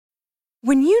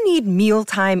When you need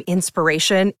mealtime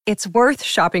inspiration, it's worth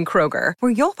shopping Kroger,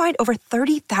 where you'll find over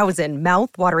 30,000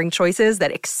 mouth-watering choices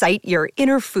that excite your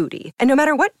inner foodie. And no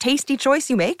matter what tasty choice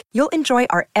you make, you'll enjoy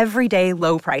our everyday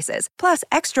low prices, plus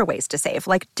extra ways to save,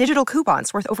 like digital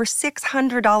coupons worth over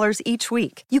 $600 each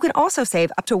week. You can also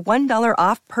save up to $1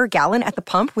 off per gallon at the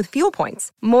pump with fuel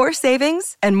points. More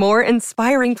savings and more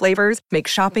inspiring flavors make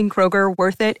shopping Kroger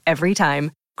worth it every time.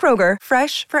 Kroger,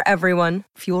 fresh for everyone.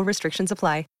 Fuel restrictions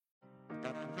apply.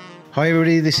 Hi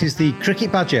everybody, this is the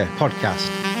Cricket Badger podcast.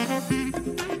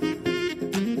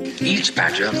 Each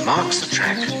badger marks the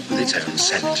track with its own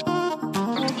scent.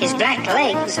 His black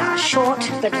legs are short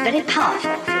but very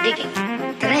powerful for digging.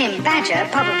 The name badger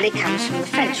probably comes from the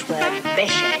French word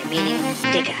bêcher, meaning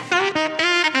digger.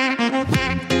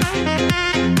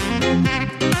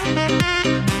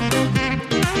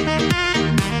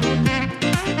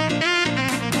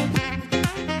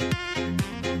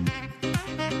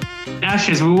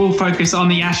 Ashes. We will focus on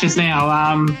the Ashes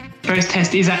now. First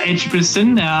test is at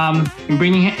Edgbaston in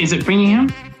Birmingham. Is it Birmingham?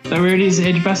 Is that where it is?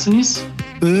 Edgbaston is?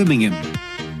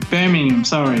 Birmingham,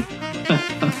 sorry.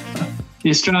 The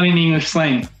Australian English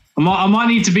slang. I might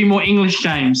need to be more English,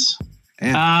 James.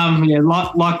 Yeah,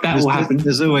 like that will happen.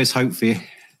 There's always hope for you.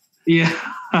 Yeah,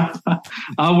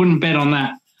 I wouldn't bet on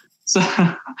that. So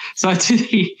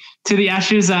to the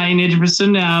Ashes in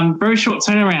Edgbaston, very short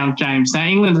turnaround, James. Now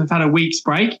England have had a week's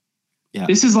break. Yeah.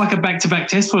 This is like a back-to-back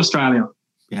test for Australia.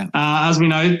 Yeah. As we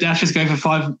know, the Ashes go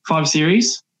for five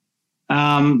series.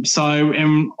 Personally,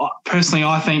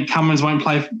 I think Cummins won't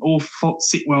play all four,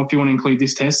 well, if you want to include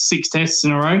this test, 6 tests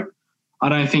in a row. I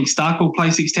don't think Stark will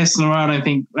play 6 tests in a row. I don't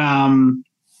think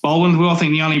Boland will. I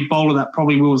think the only bowler that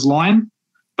probably will is Lyon.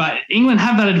 But England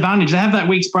have that advantage. They have that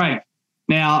week's break.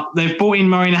 Now, they've brought in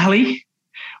Moeen Ali,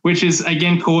 which has,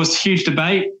 again, caused huge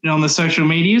debate on the social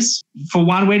medias. For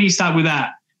one, where do you start with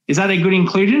that? Is that a good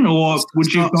inclusion, or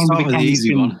would you start with the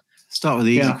easy one? Start with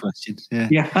the easy question.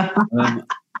 Yeah.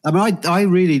 I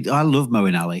love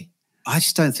Moeen Ali. I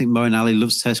just don't think Moeen Ali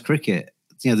loves Test cricket.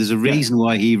 You know, there's a reason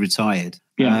why he retired.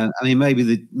 Yeah.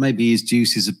 Maybe his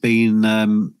juices have been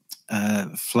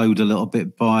flowed a little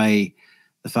bit by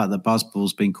the fact that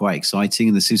BazBall's been quite exciting,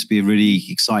 and there seems to be a really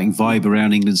exciting vibe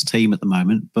around England's team at the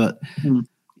moment. But when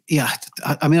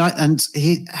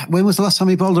was the last time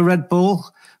he bowled a red ball?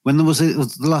 When was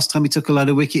the last time he took a load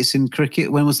of wickets in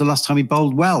cricket? When was the last time he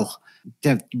bowled well?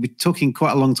 Yeah, we're talking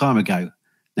quite a long time ago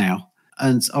now.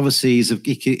 And obviously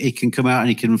he can come out and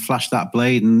he can flash that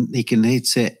blade and he can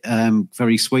hit it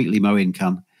very sweetly, Moeen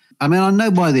can. I mean, I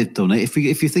know why they've done it. If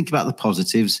you think about the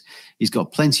positives, he's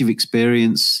got plenty of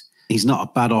experience. He's not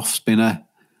a bad off spinner,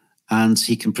 and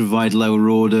he can provide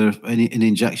lower order an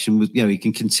injection with, he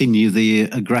can continue the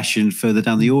aggression further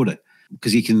down the order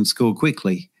because he can score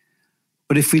quickly.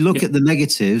 But if we look at the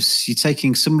negatives, you're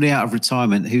taking somebody out of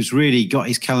retirement who's really got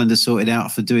his calendar sorted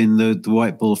out for doing the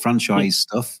white ball franchise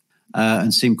stuff,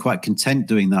 and seemed quite content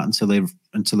doing that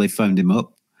until they phoned him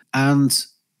up. And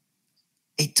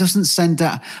it doesn't send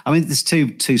out. I mean, there's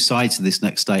two sides to this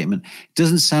next statement. It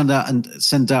doesn't send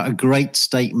out a great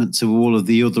statement to all of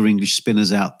the other English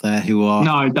spinners out there who are.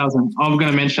 No, it doesn't. I'm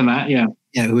going to mention that. Yeah.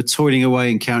 Yeah, who are toiling away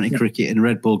in county cricket and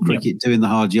red ball cricket, doing the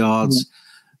hard yards.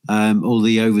 All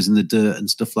the overs in the dirt and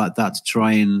stuff like that to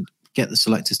try and get the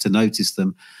selectors to notice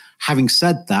them. Having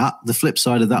said that, the flip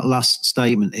side of that last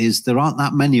statement is there aren't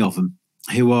that many of them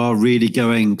who are really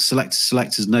going,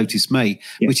 selectors notice me,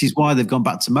 which is why they've gone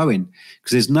back to Moeen,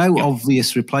 because there's no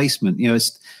obvious replacement.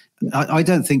 I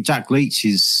don't think Jack Leach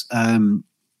is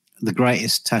the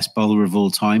greatest test bowler of all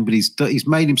time, but he's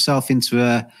made himself into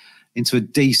a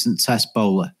decent test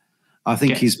bowler. I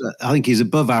think he's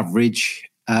above average.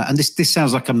 And this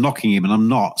sounds like I'm knocking him, and I'm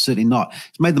not, certainly not.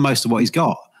 He's made the most of what he's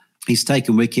got. He's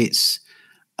taken wickets,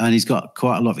 and he's got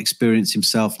quite a lot of experience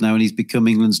himself now, and he's become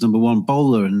England's number 1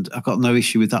 bowler, and I've got no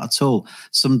issue with that at all.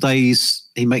 Some days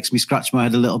he makes me scratch my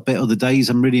head a little bit. Other days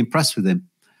I'm really impressed with him.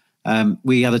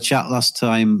 We had a chat last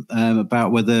time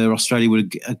about whether Australia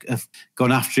would have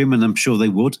gone after him, and I'm sure they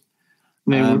would.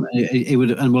 It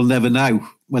would, and we'll never know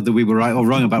whether we were right or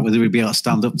wrong about whether we'd be able to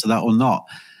stand up to that or not.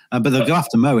 But they'll go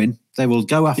after Moeen. They will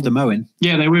go after Moeen.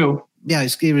 Yeah, they will. Yeah,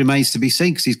 it remains to be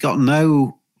seen because he's got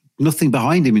nothing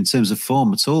behind him in terms of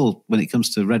form at all when it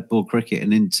comes to red ball cricket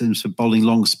and in terms of bowling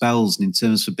long spells and in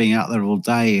terms of being out there all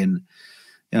day. And,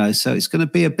 so it's going to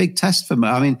be a big test for him.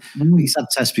 I mean, he's had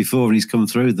tests before and he's come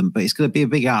through them, but it's going to be a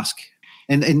big ask.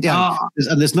 And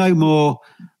there's no more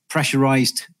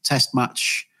pressurised test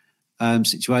match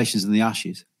situations in the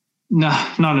Ashes. No,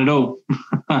 none at all.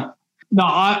 No,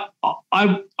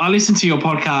 I listened to your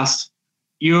podcast.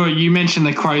 You mentioned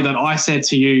the quote that I said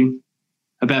to you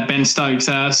about Ben Stokes.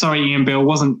 Sorry, Ian Bell.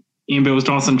 Wasn't Ian Bell, was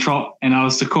Jonathan Trott and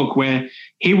Alistair Cook, where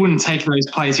he wouldn't take those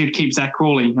players. He'd keep Zach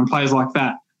Crawley and players like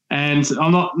that. And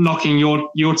I'm not knocking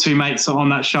your two mates on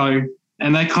that show,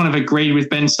 and they kind of agreed with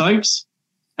Ben Stokes.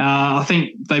 I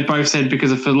think they both said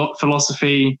because of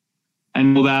philosophy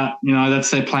and all that,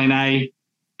 that's their plan A.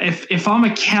 If I'm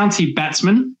a county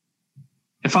batsman,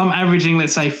 if I'm averaging,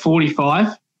 let's say,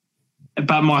 45,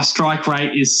 but my strike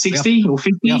rate is 60 or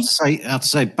 50. You have to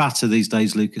say batter these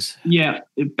days, Lucas. Yeah,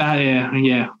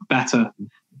 batter.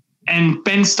 And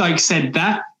Ben Stokes said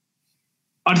that,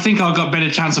 I'd think I've got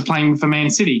better chance of playing for Man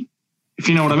City, if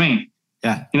you know what I mean.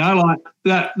 Yeah. Like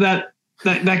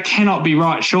that cannot be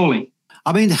right, surely.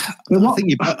 I mean, I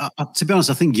think to be honest,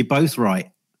 I think you're both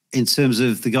right in terms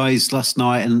of the guys last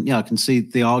night. And, I can see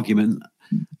the argument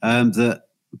that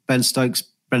Ben Stokes,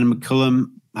 Brendan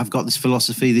McCullum have got this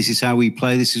philosophy. This is how we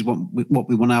play. This is what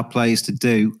we want our players to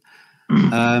do.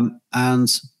 And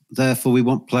therefore we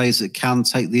want players that can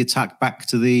take the attack back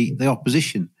to the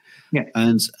opposition. Yeah.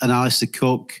 And Alistair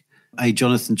Cook, a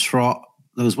Jonathan Trott.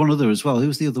 There was one other as well. Who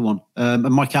was the other one? And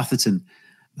Mike Atherton.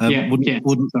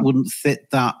 Wouldn't fit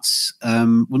that.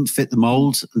 Wouldn't fit the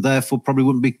mould, and therefore probably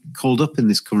wouldn't be called up in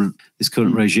this current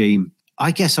regime.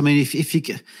 I guess. I mean,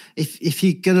 if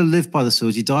you're going to live by the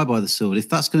sword, you die by the sword. If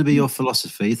that's going to be your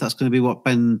philosophy, if that's going to be what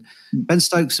Ben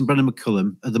Stokes and Brendan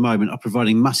McCullum at the moment are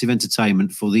providing massive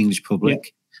entertainment for the English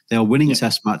public. They are winning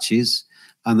Test matches,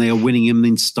 and they are winning them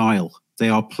in style. They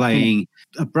are playing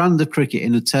a brand of cricket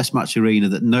in a Test match arena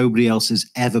that nobody else has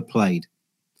ever played.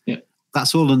 Yeah,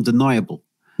 that's all undeniable.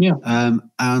 Yeah,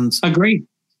 and agreed.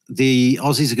 The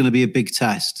Aussies are going to be a big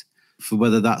test for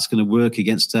whether that's going to work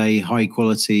against a high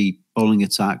quality bowling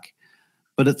attack.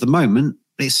 But at the moment,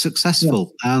 it's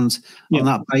successful, and on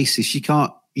that basis, you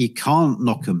can't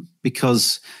knock them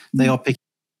because they are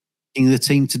picking the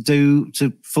team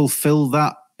to fulfil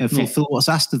that. Fulfill what's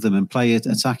asked of them and play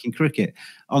attacking cricket.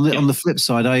 On the flip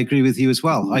side, I agree with you as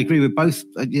well. I agree with both.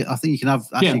 I think you can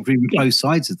agree with both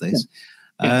sides of this.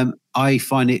 I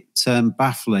find it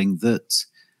baffling that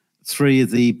three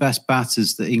of the best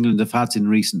batters that England have had in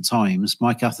recent times,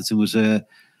 Mike Atherton was a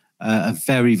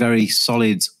very, very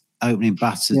solid opening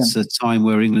batter at a time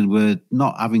where England were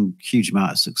not having a huge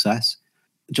amount of success.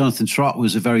 Jonathan Trott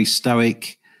was a very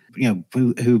stoic,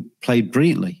 who played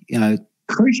brilliantly, He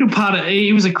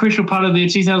was a crucial part of the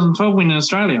 2012 win in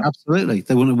Australia. Absolutely.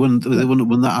 They wouldn't have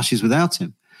won that Ashes without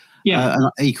him. Yeah. And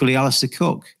equally, Alistair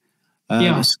Cook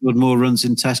scored more runs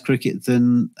in Test cricket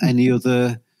than any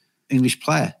other English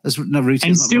player. There's no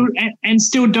routine. And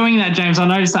still doing that, James. I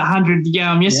noticed that 100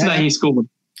 yesterday he scored.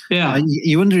 Yeah.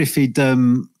 You wonder if he'd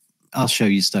I'll show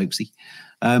you, Stokesy.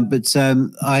 And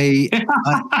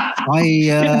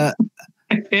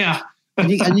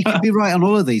you could be right on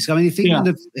all of these. I mean, if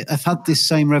England have had this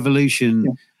same revolution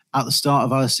at the start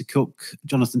of Alistair Cook,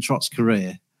 Jonathan Trott's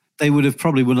career, they would have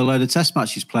probably won a load of Test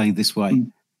matches playing this way.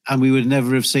 And we would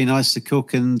never have seen Alistair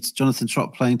Cook and Jonathan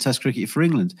Trott playing Test cricket for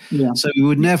England. Yeah. So we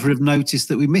would never have noticed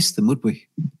that we missed them, would we?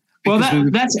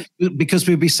 Because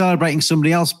we'd be celebrating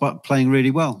somebody else but playing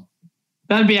really well.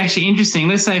 That'd be actually interesting.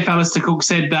 Let's say if Alistair Cook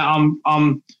said that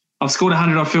I've scored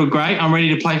 100, I feel great. I'm ready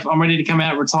to play. I'm ready to come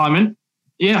out of retirement.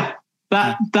 Yeah.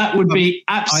 That would be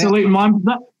absolute mind.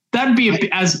 That'd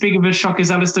be as big of a shock as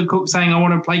Alistair Cook saying, I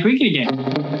want to play cricket again.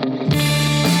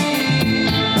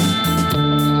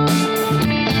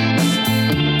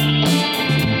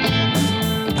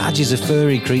 Badgers are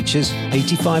furry creatures.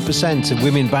 85% of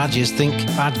women badgers think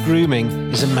bad grooming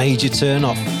is a major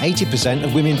turn-off. 80%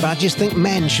 of women badgers think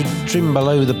men should trim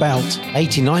below the belt.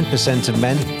 89% of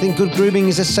men think good grooming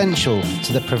is essential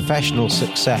to their professional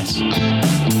success.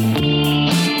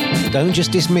 Don't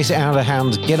just dismiss it out of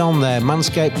hand. Get on there,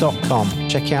 manscaped.com.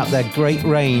 Check out their great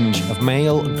range of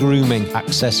male grooming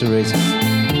accessories.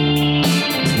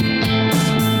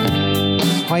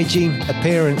 Hygiene,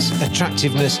 appearance,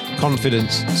 attractiveness,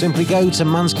 confidence. Simply go to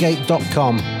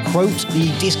manscaped.com. Quote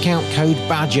the discount code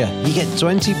BADGER. You get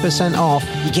 20% off,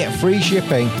 you get free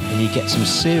shipping, and you get some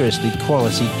seriously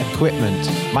quality equipment.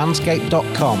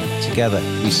 Manscaped.com. Together,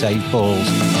 we save balls.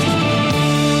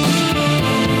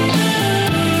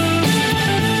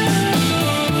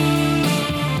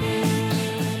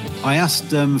 I asked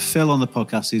Phil on the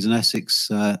podcast, who's an Essex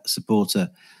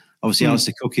supporter. Obviously,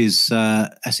 Alistair Cook is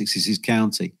Essex is his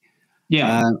county.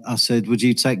 Yeah. I said, would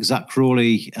you take Zach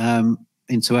Crawley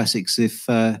into Essex if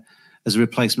as a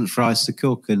replacement for Alistair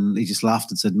Cook? And he just laughed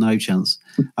and said, no chance.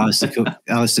 Alistair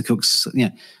Cook's,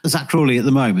 Zach Crawley at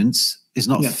the moment is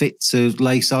not fit to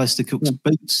lace Alistair Cook's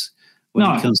boots. When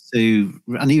it comes to,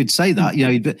 and he would say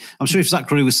that, I'm sure if Zach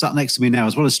Crawley was sat next to me now,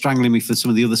 as well as strangling me for some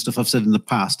of the other stuff I've said in the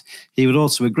past, he would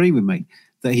also agree with me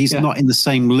that he's not in the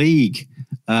same league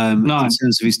in No.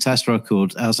 terms of his test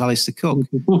record as Alistair Cook.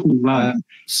 No.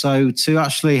 So to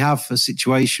actually have a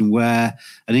situation where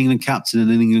an England captain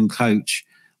and an England coach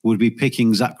would be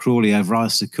picking Zach Crawley over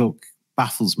Alistair Cook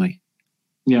baffles me.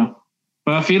 Yeah.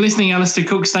 Well, if you're listening, Alistair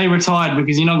Cook, stay retired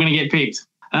because you're not going to get picked.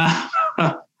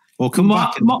 Or come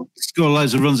back and score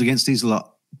loads of runs against these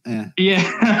lot. Yeah.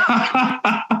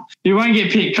 You won't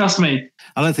get picked, trust me.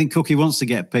 I don't think Cookie wants to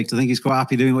get picked. I think he's quite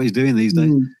happy doing what he's doing these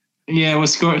days. Yeah, we're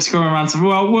scoring runs.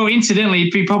 Well, incidentally,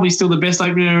 he'd be probably still the best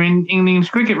opener in England's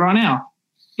cricket right now.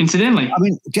 Incidentally. I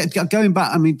mean, going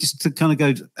back, just to kind of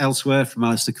go elsewhere from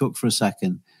Alistair Cook for a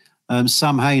second,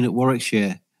 Sam Hain at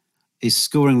Warwickshire is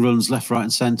scoring runs left, right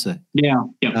and centre. Yeah.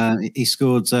 He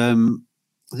scored,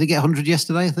 did he get 100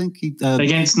 yesterday, I think?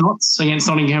 Against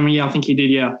Nottingham, yeah, I think he did,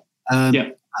 yeah.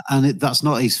 And that's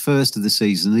not his first of the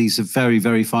season. He's a very,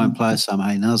 very fine player, Sam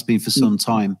Hain, and has been for some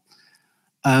time.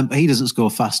 But he doesn't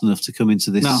score fast enough to come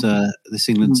into this this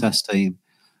England Test team.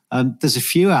 There's a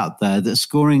few out there that are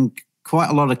scoring quite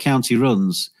a lot of county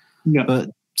runs. Yeah. But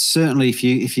certainly, if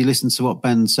you listen to what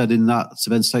Ben Stokes said in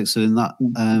that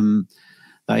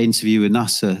that interview with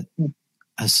Nasser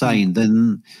Hussain,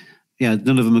 then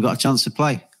none of them have got a chance to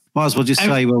play. Might as well just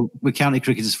say, well, we're county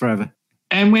cricketers forever.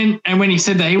 And when he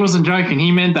said that, he wasn't joking.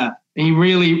 He meant that. He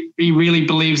really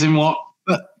believes in what.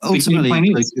 But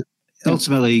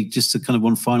ultimately, just to kind of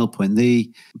one final point,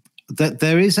 that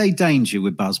there is a danger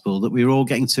with BazBall that we're all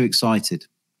getting too excited.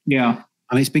 Yeah.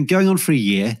 I mean, it's been going on for a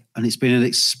year, and it's been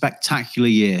a spectacular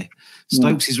year.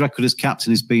 Stokes' record as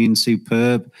captain has been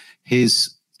superb.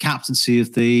 His captaincy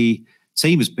of the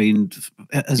team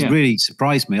has really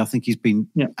surprised me. I think he's been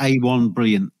A1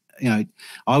 brilliant.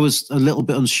 I was a little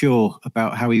bit unsure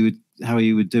about how he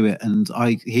would do it, and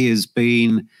he has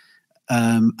been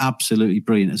absolutely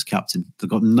brilliant as captain. I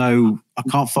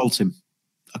can't fault him.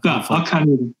 I can't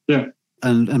either. Yeah.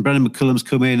 And Brendan McCullum's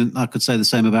come in, and I could say the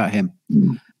same about him.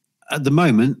 At the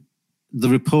moment, the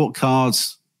report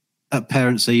cards at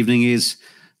Parents' Evening is,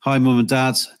 hi, Mum and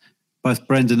Dad. Both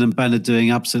Brendan and Ben are doing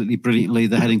absolutely brilliantly.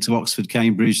 They're heading to Oxford,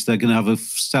 Cambridge. They're going to have a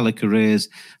stellar careers,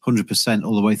 100%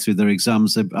 all the way through their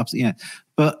exams. They're absolutely,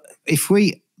 But as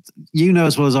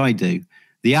well as I do,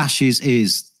 the Ashes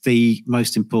is the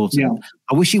most important. Yeah.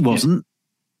 I wish it wasn't.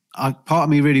 Part of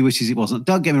me really wishes it wasn't.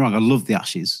 Don't get me wrong. I love the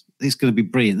Ashes. It's going to be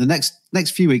brilliant. The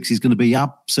next few weeks is going to be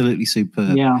absolutely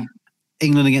superb. Yeah.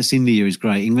 England against India is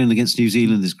great. England against New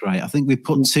Zealand is great. I think we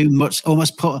put too much,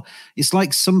 it's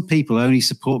like some people only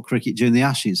support cricket during the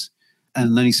Ashes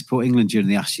and only support England during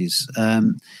the Ashes.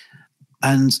 And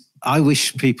I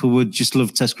wish people would just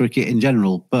love Test cricket in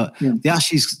general. But the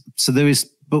Ashes,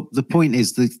 but the point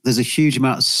is that there's a huge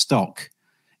amount of stock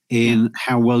in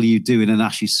how well you do in an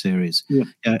Ashes series. Yeah.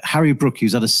 Harry Brook,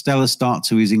 who's had a stellar start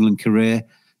to his England career,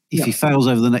 if he fails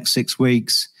over the next 6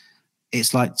 weeks,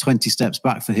 it's like 20 steps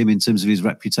back for him in terms of his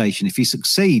reputation. If he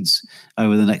succeeds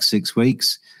over the next 6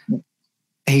 weeks,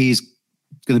 he's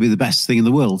going to be the best thing in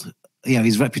the world.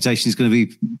 His reputation is going to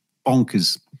be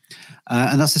bonkers.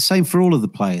 And that's the same for all of the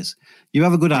players. You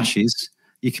have a good Ashes,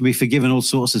 you can be forgiven all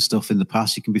sorts of stuff in the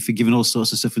past. You can be forgiven all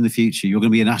sorts of stuff in the future. You're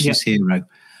going to be an Ashes hero.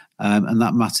 And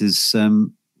that matters.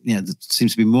 There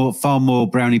seems to be far more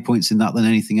brownie points in that than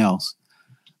anything else.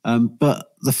 But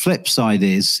the flip side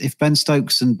is, if Ben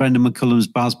Stokes and Brendan McCullum's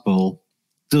BazBall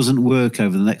doesn't work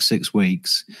over the next 6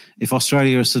 weeks, if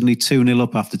Australia are suddenly 2-0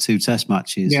 up after 2 test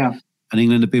matches, and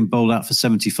England have been bowled out for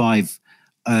 75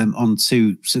 on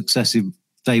 2 successive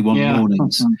day one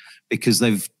mornings, because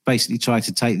they've basically tried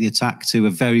to take the attack to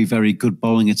a very, very good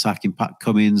bowling attack in Pat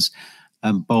Cummins,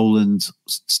 Boland,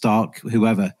 Stark,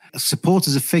 whoever.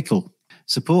 Supporters are fickle.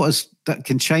 Supporters that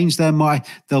can change their mind.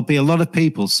 There'll be a lot of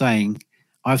people saying,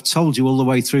 I've told you all the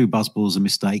way through BazBall's a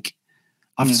mistake.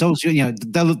 I've told you,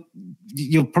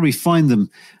 you'll probably find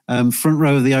them front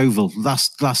row of the Oval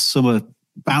last summer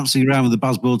bouncing around with the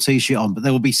BazBall T-shirt on, but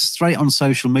they will be straight on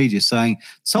social media saying,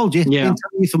 told you, been telling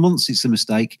you for months it's a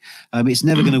mistake. It's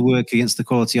never going to work against the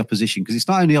quality opposition, because it's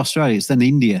not only Australia, it's then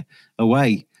India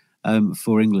away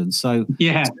for England. So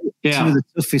some of the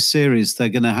toughest series they're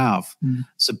going to have.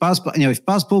 So BazBall, if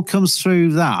BazBall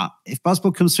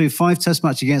comes through 5 test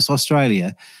matches against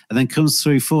Australia and then comes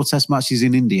through 4 test matches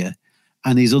in India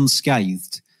and is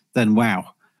unscathed, then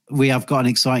wow, we have got an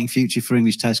exciting future for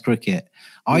English Test cricket.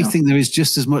 I think there is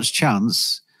just as much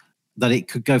chance that it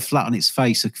could go flat on its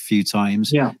face a few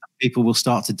times. People will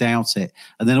start to doubt it.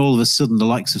 And then all of a sudden, the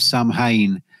likes of Sam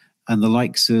Hain and the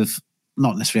likes of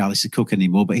not necessarily Alistair Cook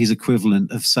anymore, but his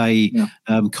equivalent of, say,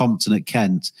 Compton at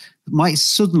Kent, might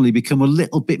suddenly become a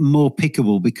little bit more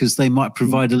pickable because they might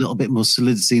provide a little bit more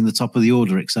solidity in the top of the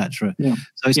order, etc. Yeah.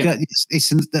 So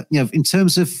it's in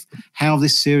terms of how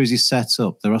this series is set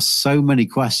up, there are so many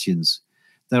questions.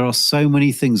 There are so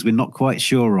many things we're not quite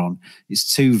sure on.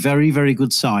 It's two very, very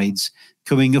good sides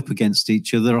coming up against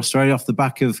each other. Australia off the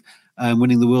back of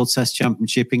winning the World Test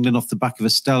Championship, England off the back of a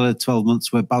stellar 12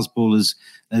 months where BazBall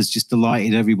has just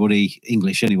delighted everybody,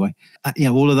 English anyway.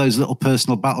 All of those little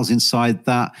personal battles inside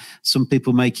that, some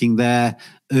people making their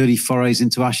early forays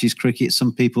into Ashes cricket,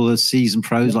 some people are seasoned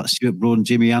pros like Stuart Broad and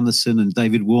Jimmy Anderson and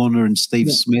David Warner and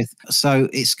Steve Smith. So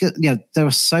it's good. There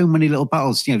are so many little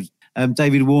battles,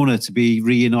 David Warner to be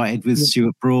reunited with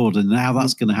Stuart Broad and how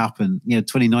that's going to happen.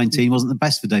 2019 wasn't the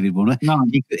best for David Warner. No.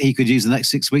 He could use the next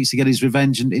 6 weeks to get his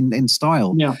revenge in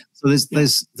style. Yeah. So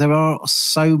there are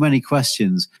so many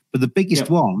questions, but the biggest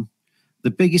one,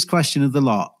 the biggest question of the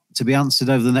lot to be answered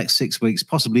over the next 6 weeks,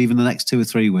 possibly even the next 2 or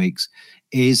 3 weeks,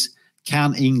 is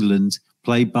can England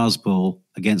play BazBall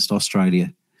against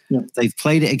Australia? Yeah. They've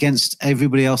played it against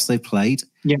everybody else they've played,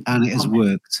 and it has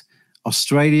worked.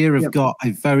 Australia have got a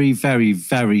very, very,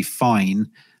 very fine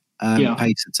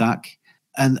pace attack.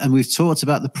 And we've talked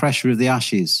about the pressure of the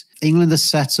Ashes. England are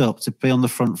set up to be on the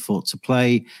front foot, to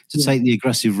take the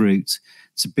aggressive route,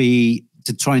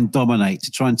 to try and dominate,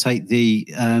 to try and take the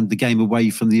game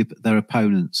away from their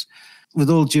opponents.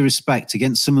 With all due respect,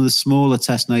 against some of the smaller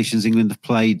test nations England have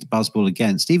played BazBall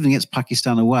against, even against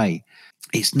Pakistan away,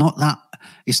 it's not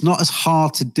as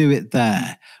hard to do it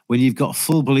there when you've got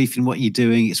full belief in what you're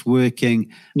doing, it's working,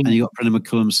 and you've got Brendan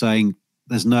McCullum saying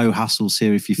there's no hassles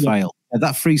here if you fail.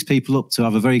 That frees people up to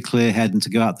have a very clear head and to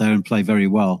go out there and play very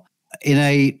well. In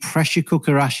a pressure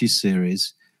cooker Ashes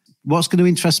series, what's going to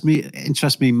interest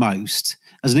me most,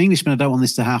 as an Englishman, I don't want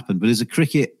this to happen, but as a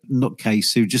cricket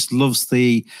nutcase who just loves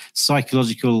the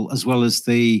psychological as well as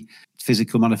the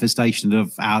physical manifestation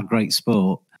of our great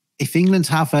sport, if England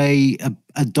have a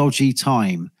dodgy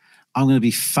time, I'm going to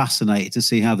be fascinated to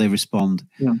see how they respond.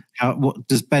 Yeah. What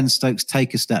does Ben Stokes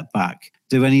take a step back?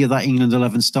 Do any of that England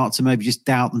 11 start to maybe just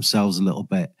doubt themselves a little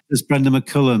bit? Does Brendan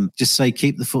McCullum just say,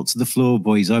 keep the foot to the floor,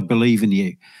 boys, I believe in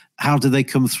you? How do they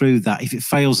come through that? If it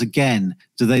fails again,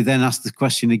 do they then ask the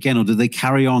question again, or do they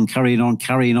carry on playing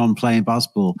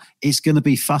BazBall? It's going to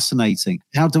be fascinating.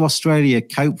 How do Australia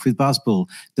cope with BazBall?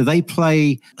 Do they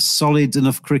play solid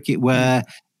enough cricket where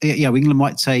England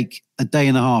might take a day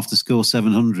and a half to score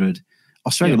 700.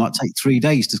 Australia might take 3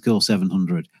 days to score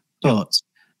 700. But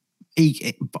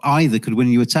either could win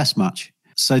you a test match.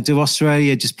 So do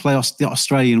Australia just play the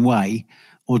Australian way,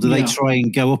 or do they try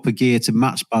and go up a gear to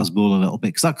match BazBall a little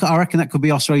bit? Because I reckon that could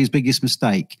be Australia's biggest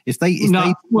mistake. If they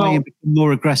play and become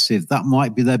more aggressive, that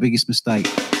might be their biggest mistake.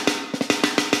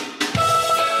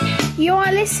 You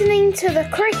are listening to the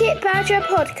Cricket Badger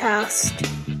podcast.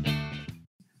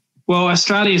 Well,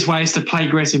 Australia's way is to play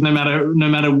aggressive no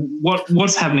matter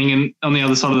what's happening on the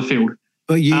other side of the field.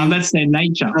 But that's their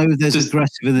nature. No, there's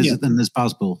aggressive and there's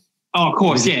BazBall. Oh, of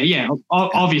course,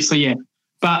 obviously, yeah.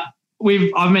 But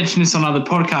I've mentioned this on other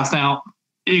podcasts now.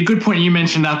 A good point you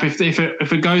mentioned up. If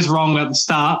it goes wrong at the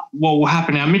start, what will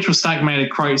happen now? Mitchell Starc made a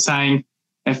quote saying,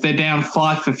 "If they're down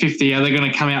 5 for 50, are they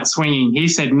going to come out swinging?" He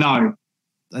said, "No,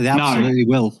 they absolutely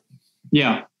will."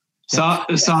 Yeah. So.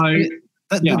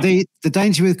 The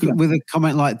danger with a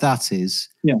comment like that is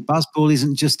BazBall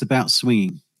isn't just about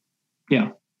swinging. Yeah.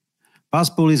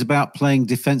 BazBall is about playing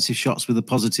defensive shots with a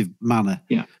positive manner.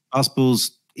 Yeah.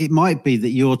 It might be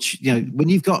that when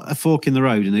you've got a fork in the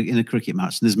road in a cricket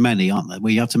match, and there's many, aren't there,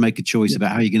 where you have to make a choice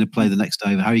about how you're going to play the next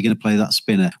over, how are you going to play that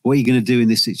spinner, what are you going to do in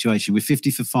this situation? We're 50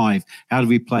 for 5. How do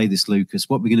we play this, Lucas?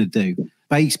 What are we going to do?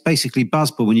 Basically,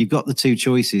 BazBall, when you've got the two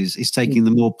choices, is taking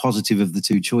the more positive of the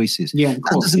two choices. Yeah,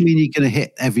 that doesn't mean you're going to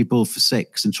hit every ball for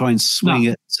 6 and try and swing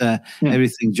at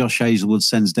everything Josh Hazlewood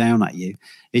sends down at you.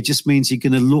 It just means you're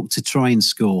going to look to try and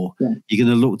score. Yeah. You're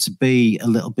going to look to be a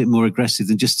little bit more aggressive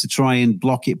than just to try and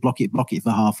block it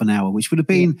for half an hour, which would have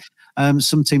been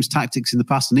some teams' tactics in the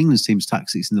past and England's team's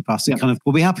tactics in the past.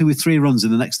 We'll be happy with 3 runs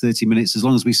in the next 30 minutes as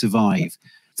long as we survive.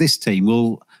 This team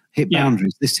will hit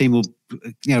boundaries. This team will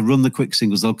run the quick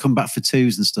singles. They'll come back for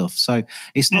 2s and stuff. So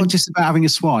it's not just about having a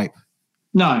swipe.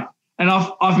 No. And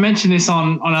I've mentioned this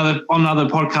on other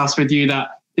podcasts with you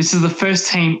that this is the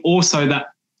first team also that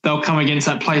they'll come against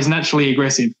that plays naturally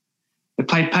aggressive. They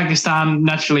played Pakistan,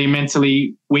 naturally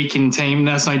mentally weakened team.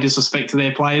 That's no disrespect to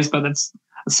their players, but that's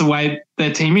the way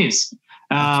their team is.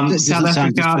 South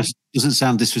Africa doesn't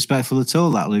sound disrespectful at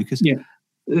all, that, Lucas. Yeah.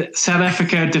 South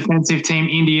Africa defensive team,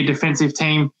 India defensive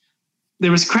team.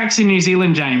 there was cracks in New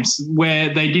Zealand, James,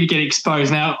 where they did get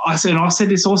exposed. Now, I said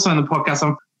this also in the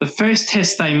podcast, the first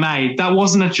test they made, that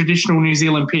wasn't a traditional New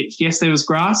Zealand pitch. Yes, there was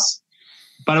grass,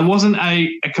 but it wasn't a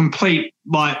complete,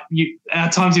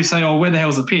 at times you say, oh, where the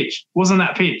hell's the pitch? It wasn't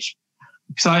that pitch.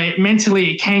 So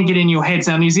mentally it can get in your heads.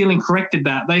 Now, New Zealand corrected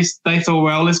that. They thought,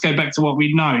 well, let's go back to what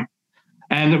we know.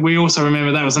 And we also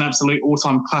remember that was an absolute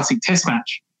all-time classic test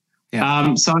match.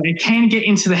 Yeah. So it can get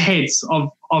into the heads of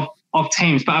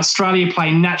teams. But Australia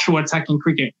play natural attacking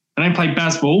cricket. They don't play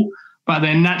BazBall, but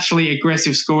they're naturally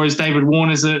aggressive scorers. David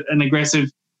Warner's an aggressive,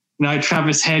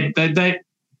 Travis Head.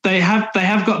 They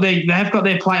have got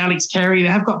their play. Alex Carey. They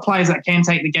have got players that can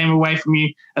take the game away from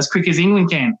you as quick as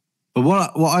England can. But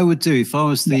what I would do if I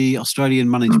was the Australian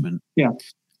management,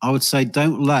 I would say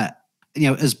don't let,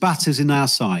 as batters in our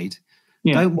side,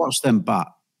 don't watch them bat.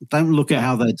 Don't look at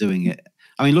how they're doing it.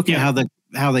 I mean, look at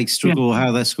how they struggle,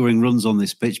 how they're scoring runs on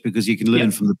this pitch, because you can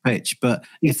learn from the pitch. But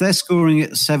if they're scoring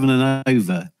at 7 and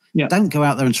over, don't go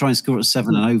out there and try and score at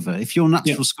 7 and over. If your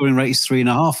natural scoring rate is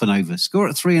 3.5 and over, score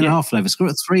at 3.5 and over, score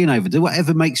at 3 and over. Do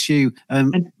whatever makes you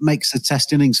makes the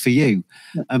test innings for you,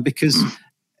 because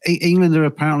England are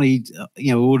apparently,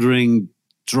 ordering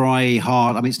dry,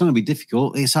 hard. I mean, it's not going to be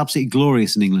difficult. It's absolutely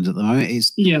glorious in England at the moment.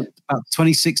 It's about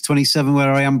 26, 27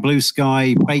 where I am, blue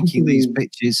sky, baking these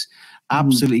pitches.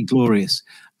 Absolutely glorious.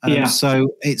 So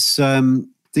it's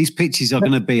these pitches are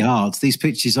going to be hard. These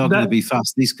pitches are going to be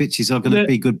fast. These pitches are going to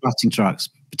be good batting tracks,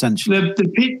 potentially.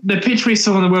 The pitch we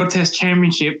saw in the World Test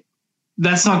Championship,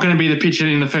 that's not going to be the pitch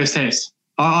in the first test.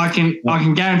 I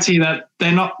can guarantee that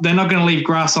they're not going to leave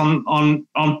grass on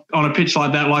a pitch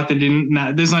like that, like they didn't.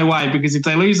 No, there's no way, because if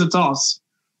they lose the toss,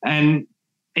 and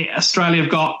Australia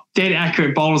have got dead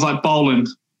accurate bowlers like Boland,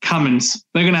 Cummins,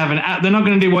 they're going to have they're not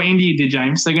going to do what India did,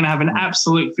 James. They're going to have an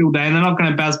absolute field day, and they're not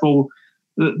going to BazBall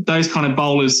those kind of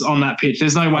bowlers on that pitch.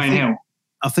 There's no way in hell.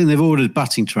 I think they've ordered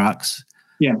batting tracks.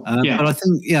 But I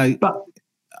think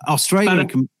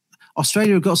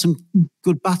Australia have got some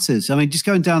good batters. I mean, just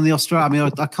going down the Australia, I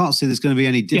mean, I can't see there's going to be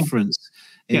any difference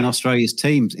in Australia's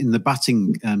teams in the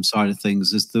batting side of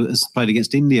things as played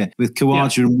against India, with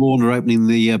Khawaja and Warner opening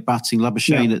the batting,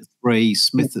 Labuschagne at 3,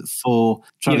 Smith at 4,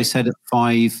 Travis Head at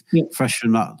 5, fresh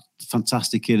from that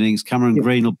fantastic innings. Cameron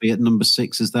Green will be at number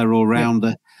 6 as their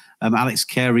all-rounder. Alex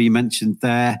Carey you mentioned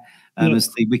there as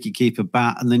the wicketkeeper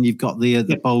bat, and then you've got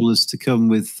the bowlers to come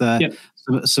with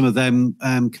some of them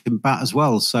can bat as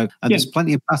well. So there's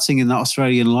plenty of batting in that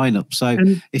Australian lineup. So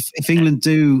if England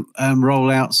do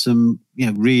roll out some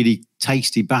really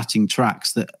tasty batting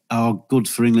tracks that are good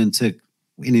for England to,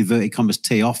 in inverted commas,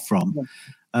 tee off from,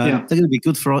 they're going to be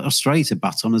good for Australia to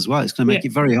bat on as well. It's going to make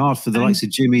it very hard for the likes of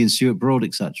Jimmy and Stuart Broad,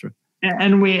 etc.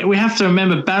 And we have to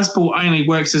remember BazBall only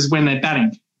works as when they're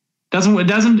batting. It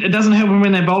doesn't help them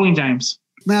when they're bowling, James.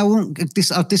 Now,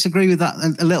 I disagree with that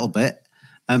a little bit.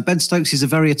 Ben Stokes is a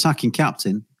very attacking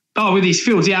captain. Oh, with his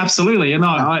fields, absolutely. And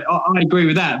I agree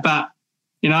with that. But,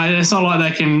 it's not like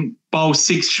they can bowl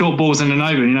 6 short balls in an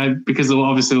over, because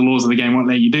obviously the laws of the game won't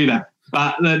let you do that.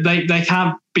 But they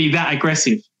can't be that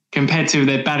aggressive compared to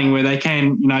their batting, where they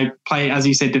can, play, as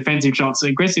you said, defensive shots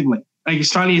aggressively.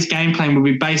 Australia's game plan will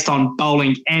be based on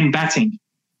bowling and batting.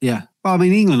 Yeah. Well, I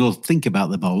mean, England will think about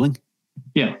the bowling.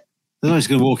 Yeah. They're not just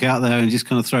going to walk out there and just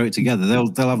kind of throw it together.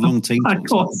 They'll have long team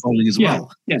talks about the bowling as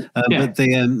well. But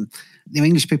the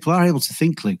English people are able to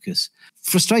think, Lucas.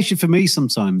 Frustration for me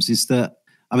sometimes is that,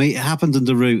 I mean, it happened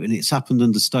under Root and it's happened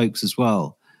under Stokes as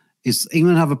well, is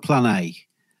England have a plan A,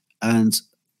 and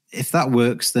if that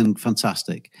works, then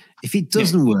fantastic. If it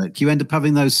doesn't work, you end up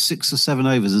having those 6 or 7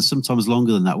 overs, and sometimes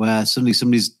longer than that, where suddenly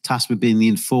somebody's tasked with being the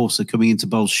enforcer, coming into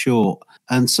bowl short.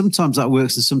 And sometimes that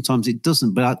works and sometimes it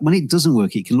doesn't. But when it doesn't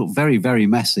work, it can look very, very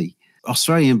messy.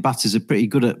 Australian batters are pretty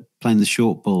good at playing the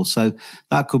short ball, so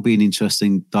that could be an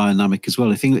interesting dynamic as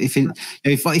well.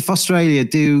 If Australia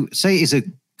do, say it is a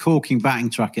corking batting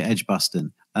track at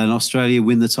Edgbaston, and Australia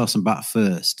win the toss and bat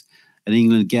first, and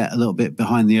England get a little bit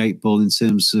behind the 8 ball in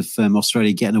terms of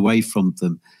Australia getting away from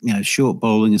them, short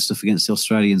bowling and stuff against the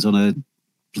Australians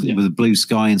with a blue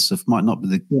sky and stuff might not be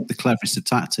the cleverest of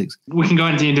tactics. We can go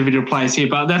into individual players here,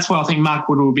 but that's why I think Mark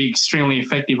Wood will be extremely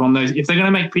effective on those. If they're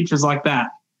going to make pitches like that,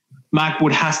 Mark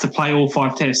Wood has to play all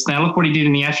 5 tests. Now, look what he did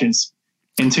in the Ashes.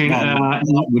 Mark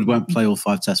Wood won't play all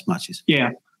 5 test matches. Yeah,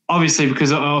 obviously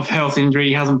because of health injury,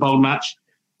 he hasn't bowled much.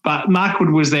 But Mark Wood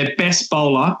was their best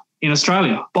bowler in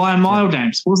Australia by a mile,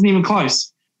 James. Wasn't even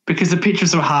close, because the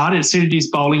pitches were hard. It suited his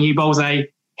bowling. He bowls a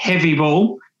heavy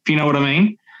ball, if you know what I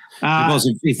mean.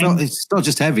 It's not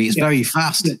just heavy; it's very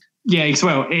fast. Yeah, as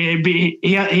well.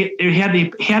 He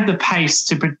had the pace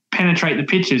to penetrate the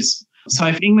pitches. So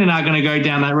if England are going to go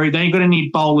down that route, they're going to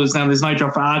need bowlers. Now, there's no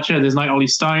job for Archer. There's no Ollie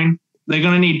Stone. They're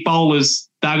going to need bowlers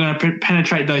that are going to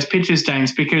penetrate those pitches,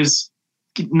 James, because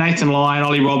Nathan Lyon,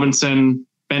 Ollie Robinson,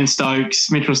 Ben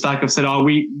Stokes, Mitchell Stark have said,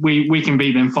 we can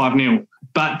beat them 5-0.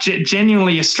 But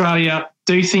genuinely, Australia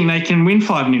do think they can win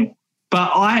 5-0.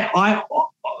 But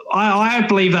I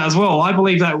believe that as well. I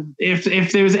believe that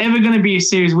if there was ever going to be a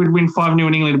series we'd win 5-0 in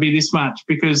England, it'd be this match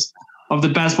because of the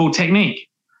BazBall technique.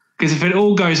 Because if it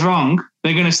all goes wrong,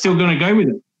 they're still going to go with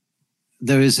it.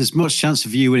 There is as much chance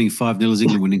of you winning 5-0 as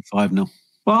England winning 5-0.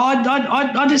 Well,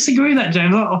 I disagree with that,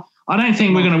 James. I don't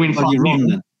think we're going to win 5-0. You're wrong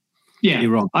then. Yeah,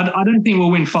 you're wrong. I don't think we'll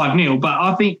win 5-0, but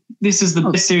I think this is the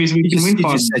best series we can win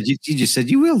 5-0. You just said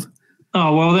you will.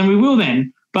 Oh, well, then we will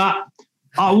then. But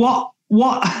what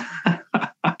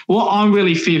I'm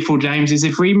really fearful, James, is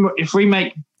if we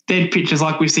make dead pitches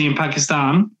like we see in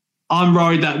Pakistan, I'm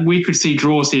worried that we could see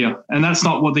draws here, and that's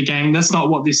not what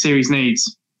this series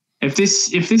needs. If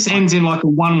this ends in like a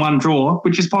 1-1 draw,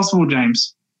 which is possible,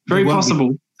 James, very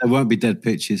possible. There won't be dead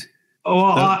pitches. Oh,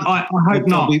 I hope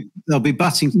not. There'll be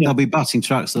batting. Yeah. There'll be batting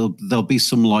tracks. There'll be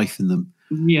some life in them.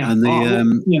 Yeah, and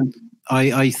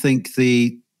I think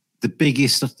the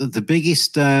biggest.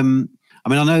 I mean,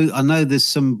 I know there's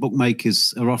some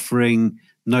bookmakers are offering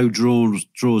no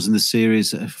draws in the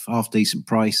series at half decent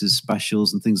prices,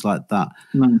 specials, and things like that.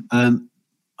 No.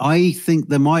 I think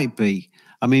there might be.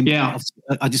 I mean, yeah.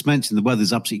 I just mentioned the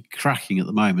weather's absolutely cracking at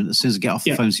the moment. As soon as I get off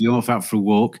the phone, so you're off out for a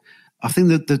walk. I think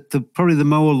that the probably the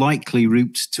more likely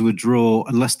route to a draw,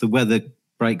 unless the weather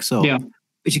breaks up,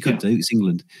 which you could do, it's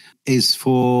England, is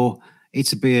for it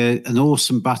to be an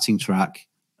awesome batting track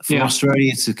for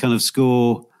Australia to kind of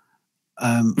score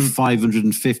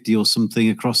 550 or something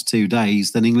across 2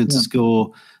 days, then England to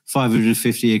score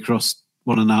 550 across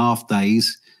 1.5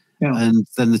 days. Yeah. And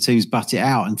then the teams bat it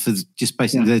out, and for just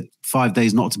basically the 5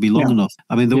 days not to be long enough.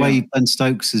 I mean, the way Ben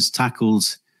Stokes has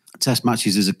tackled Test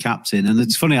matches as a captain, and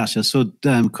it's funny actually. I saw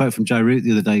a quote from Joe Root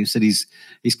the other day who said he's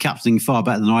captaining far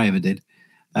better than I ever did.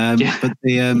 But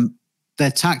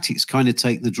their tactics kind of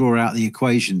take the draw out of the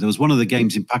equation. There was one of the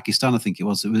games in Pakistan, I think it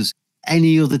was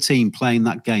any other team playing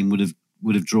that game would have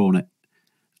drawn it.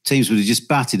 Teams would have just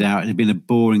batted out and it'd been a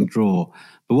boring draw.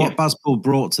 But what BazBall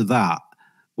brought to that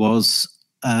was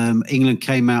England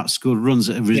came out, scored runs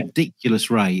at a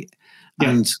ridiculous rate,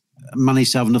 and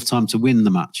managed to have enough time to win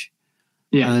the match.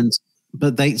 Yeah,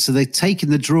 but they've taken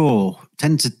the draw.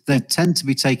 They tend to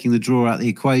be taking the draw out of the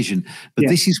equation. But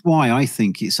this is why I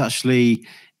think it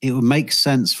would make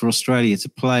sense for Australia to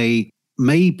play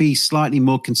maybe slightly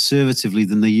more conservatively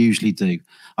than they usually do.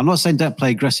 I'm not saying don't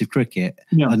play aggressive cricket,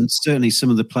 and certainly some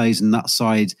of the players in that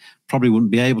side probably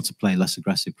wouldn't be able to play less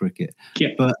aggressive cricket.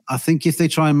 Yeah. But I think if they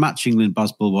try and match England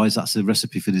BazBall wise, that's a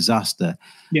recipe for disaster.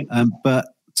 Yeah. But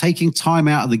taking time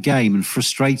out of the game and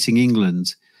frustrating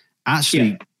England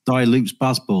actually dilutes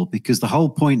BazBall, because the whole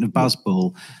point of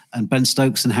BazBall and Ben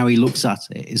Stokes and how he looks at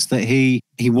it is that he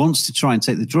wants to try and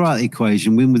take the draw out of the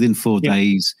equation, win within 4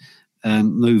 days,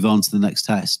 move on to the next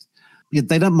test.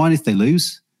 They don't mind if they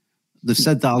lose. They've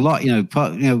said that a lot,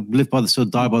 live by the sword,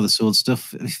 die by the sword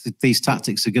stuff. If these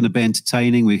tactics are going to be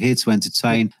entertaining, we're here to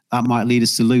entertain. That might lead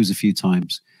us to lose a few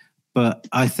times. But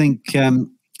I think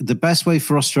the best way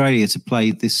for Australia to play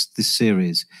this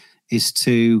series is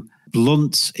to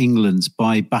blunt England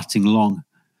by batting long.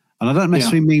 And I don't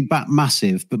necessarily mean bat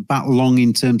massive, but bat long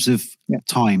in terms of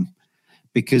time.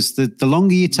 Because the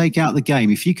longer you take out the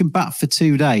game, if you can bat for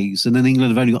 2 days and then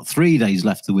England have only got 3 days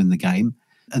left to win the game,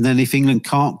 and then if England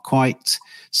can't quite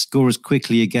score as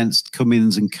quickly against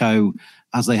Cummins and co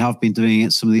as they have been doing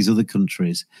against some of these other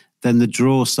countries, then the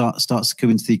draw starts to come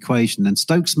into the equation. And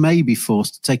Stokes may be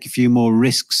forced to take a few more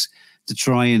risks to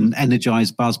try and energise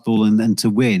BazBall and to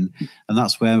win. And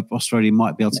that's where Australia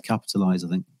might be able to capitalise, I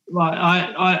think.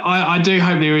 Right. I do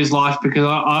hope there is life, because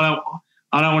I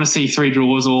don't want to see 3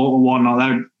 draws or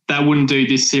whatnot. That wouldn't do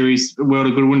this series a world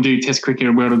of good. It wouldn't do Test cricket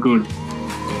a world of good.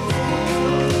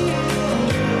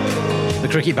 The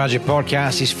Cricket Badger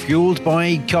podcast is fueled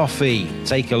by coffee.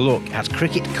 Take a look at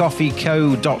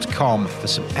cricketcoffeeco.com for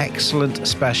some excellent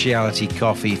specialty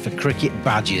coffee for cricket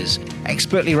badgers.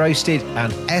 Expertly roasted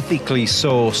and ethically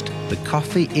sourced, the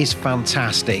coffee is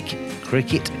fantastic.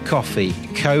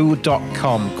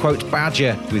 cricketcoffeeco.com. Quote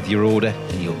Badger with your order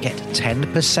and you'll get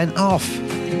 10% off.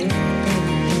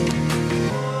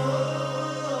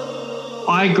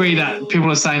 I agree that people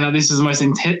are saying that this is the most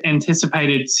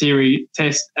anticipated series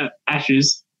test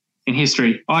Ashes in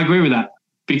history. I agree with that,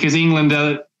 because England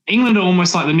are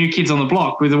almost like the new kids on the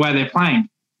block with the way they're playing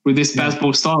with this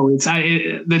BazBall style. It's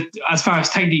as far as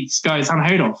tactics go, it's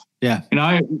unheard of. Yeah,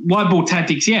 white ball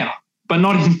tactics, but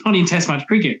not in test match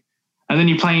cricket. and then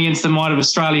you're playing against the might of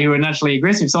Australia, who are naturally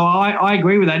aggressive. So I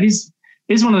agree with that. It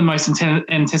is one of the most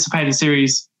anticipated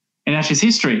series in Ashes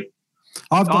history.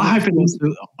 I've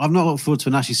not looked forward to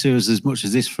an Ashes series as much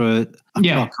as this for. I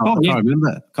can't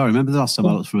remember the last time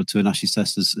I looked forward to an Ashes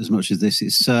test as much as this.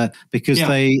 It's because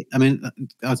I kind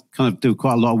of do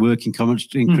quite a lot of work in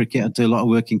commentary in cricket. I do a lot of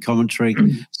work in commentary,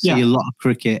 see a lot of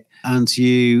cricket, and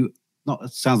it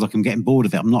sounds like I'm getting bored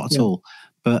of it. I'm not at all.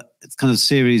 But it's kind of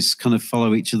series kind of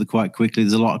follow each other quite quickly.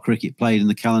 There's a lot of cricket played in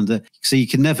the calendar. So you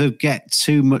can never get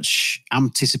too much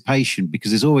anticipation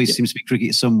because there's always seems to be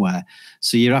cricket somewhere.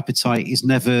 So your appetite is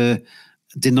never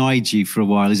denied you for a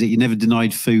while, is it? You're never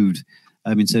denied food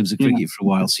in terms of cricket for a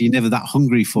while. So you're never that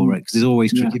hungry for it because there's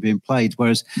always cricket being played.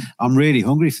 Whereas I'm really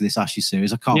hungry for this Ashes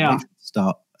series. I can't wait for it to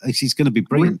start. It's going to be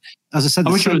brilliant. As I said,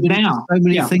 there's so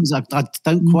many things I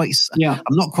don't quite. I'm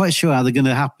not quite sure how they're going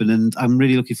to happen, and I'm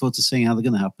really looking forward to seeing how they're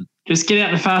going to happen. Just get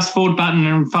out the fast forward button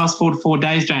and fast forward 4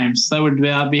 days, James. That would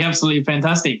be absolutely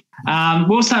fantastic.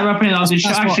 We'll start wrapping up. That's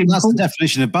the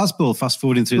definition of BazBall, fast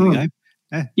forwarding through the game.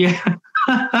 Yeah.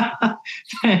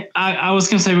 I was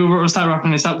going to say we'll start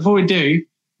wrapping this up. Before we do,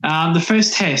 the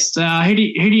first test. Who do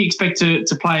you expect to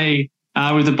play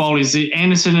with the bowlers? Is it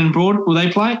Anderson and Broad? Will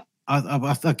they play?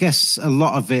 I guess a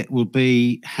lot of it will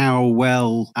be how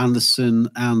well Anderson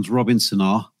and Robinson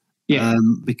are. Yeah.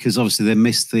 Because obviously they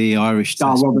missed the Irish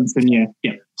test. Robinson,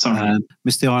 sorry.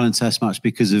 Missed the Ireland test match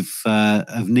because of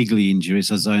niggly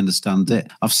injuries, as I understand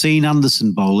it. I've seen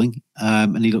Anderson bowling,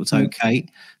 and he looked okay.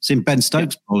 Seen Ben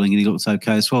Stokes bowling, and he looked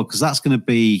okay as well, because that's going to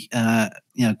be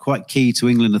quite key to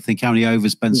England, I think, how many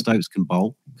overs Ben Stokes can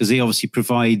bowl, because he obviously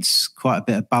provides quite a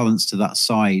bit of balance to that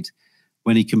side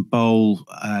when he can bowl,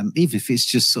 even if it's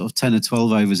just sort of 10 or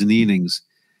 12 overs in the innings.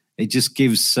 It just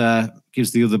gives the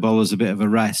other bowlers a bit of a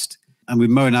rest. And with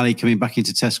Moeen Ali coming back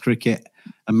into Test cricket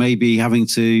and maybe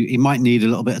he might need a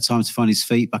little bit of time to find his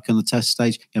feet back on the Test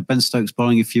stage. Ben Stokes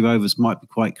bowling a few overs might be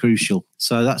quite crucial.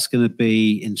 So that's going to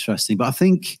be interesting. But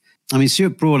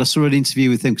Stuart Broad, I saw an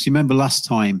interview with him, because you remember last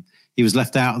time he was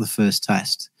left out of the first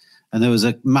Test and there was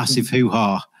a massive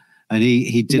hoo-ha. And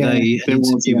he did an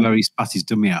interview where he spat his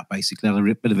dummy out, basically, had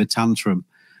a bit of a tantrum.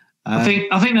 I think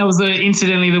that was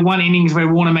incidentally the one innings where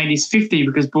Warner made his 50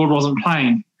 because Broad wasn't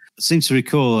playing. I seem to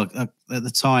recall at the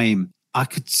time, I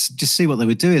could just see what they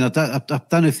were doing. I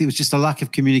don't know if it was just a lack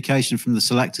of communication from the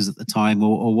selectors at the time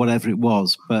or whatever it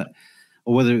was, or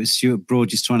whether it was Stuart Broad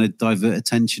just trying to divert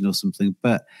attention or something.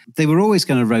 But they were always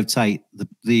going to rotate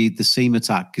the seam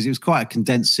attack, because it was quite a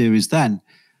condensed series then.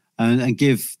 And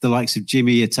give the likes of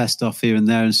Jimmy a test off here and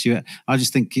there. And Stuart, I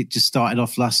just think it just started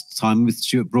off last time with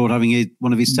Stuart Broad having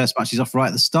one of his test matches off right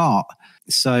at the start.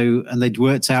 So, and they'd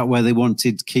worked out where they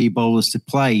wanted key bowlers to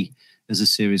play as the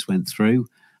series went through.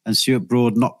 And Stuart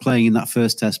Broad not playing in that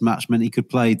first test match meant he could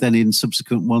play then in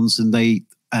subsequent ones, and they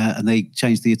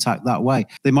changed the attack that way.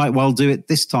 They might well do it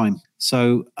this time.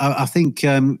 So I think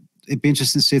it'd be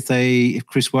interesting to see if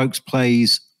Chris Woakes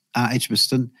plays at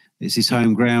Edgbaston. It's his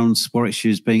home ground.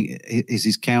 Warwickshire is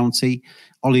his county.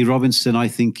 Ollie Robinson, I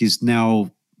think, is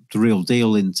now the real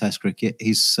deal in Test cricket.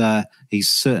 He's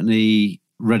certainly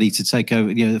ready to take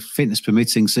over, fitness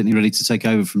permitting, certainly ready to take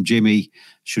over from Jimmy,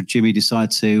 should Jimmy decide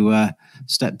to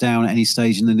step down at any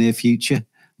stage in the near future,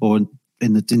 or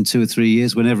in 2 or 3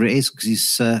 years, whenever it is, because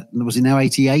he's was he now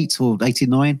 88 or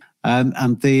 89?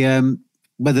 And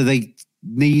whether they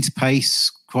need pace,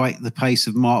 quite the pace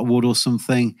of Mark Wood or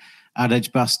something at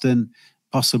Edgbaston,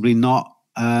 possibly not.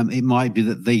 It might be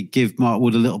that they give Mark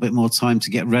Wood a little bit more time to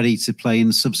get ready to play in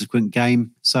the subsequent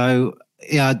game. So,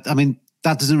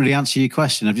 that doesn't really answer your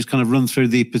question. I've just kind of run through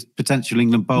the potential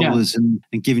England bowlers and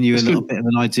given you a little bit of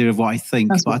an idea of what I think.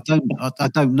 But I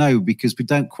don't know, because we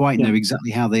don't quite know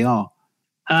exactly how they are.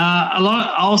 A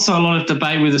lot of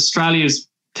debate with Australia's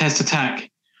Test attack.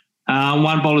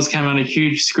 One bowler's came under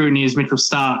huge scrutiny is Mitchell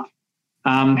Starc,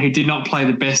 who did not play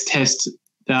the best Test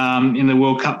in the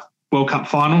World Cup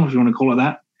final, if you want to call it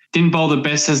that. Didn't bowl the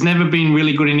best. Has never been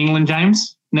really good in England,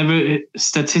 James.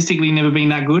 Statistically never been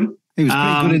that good. He was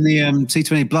pretty good in the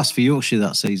T20 Blast for Yorkshire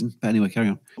that season. But anyway, carry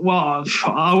on. Well,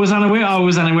 I was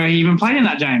unaware he even played in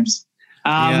that, James.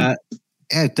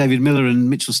 David Miller and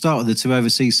Mitchell Starc were the two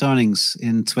overseas signings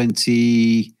in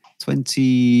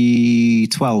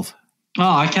 2012.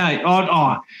 Oh, okay.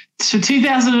 So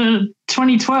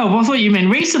 2012. I thought you meant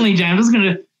recently, James.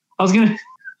 I was going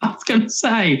to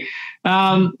say.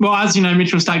 Well, as you know,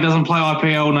 Mitchell Starc doesn't play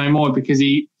IPL no more because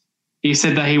he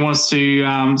said that he wants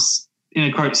to, in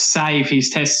a quote, save his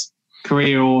Test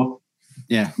career or,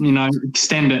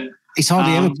 extend it. He's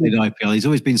hardly ever played IPL. He's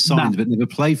always been signed but never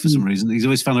played for some reason. He's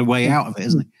always found a way out of it,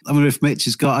 hasn't he? I wonder if Mitch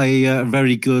has got a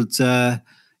very good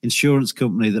insurance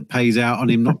company that pays out on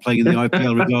him not playing in the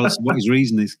IPL regardless of what his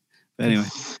reason is. But anyway.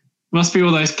 Must be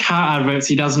all those car adverts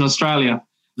he does in Australia.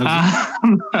 Be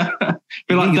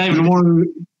like David Warner.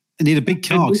 I need a big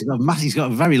car because he's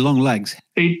got very long legs.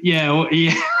 I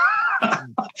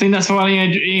think that's why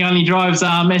he only drives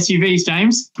SUVs,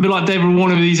 James. A bit like David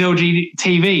Warner with these LG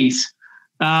TVs.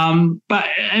 But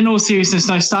in all seriousness,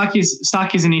 no, Stark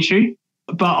is an issue.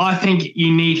 But I think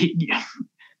you need,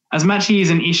 as much as he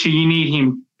is an issue, you need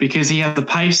him because he has the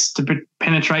pace to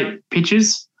penetrate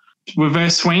pitches,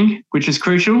 reverse swing, which is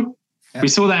crucial. Yeah. We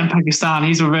saw that in Pakistan.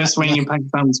 His reverse swing in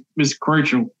Pakistan was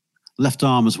crucial. Left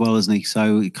arm as well, isn't he?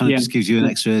 So it kind of just gives you an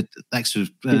extra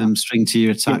string to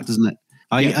your attack, doesn't it?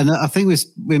 And I think with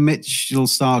Mitchell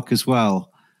Stark as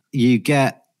well, you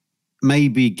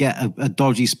maybe get a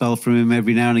dodgy spell from him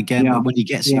every now and again, but when he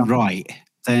gets it right,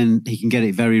 then he can get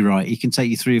it very right. He can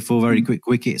take you 3 or 4 very quick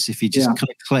wickets if he just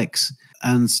clicks.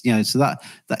 And, so that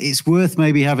it's worth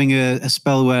maybe having a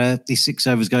spell where these 6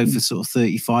 overs go for sort of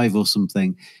 35 or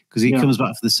something, because he comes back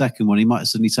for the second one. He might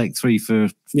suddenly take 3 for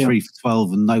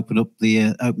 12 and open up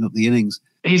the innings.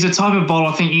 He's a type of bowler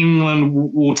I think England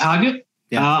will target.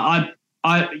 Yeah.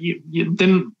 I'm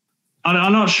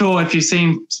not sure if you've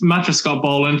seen much of Scott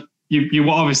Boland. You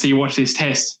obviously watched this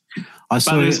test. I've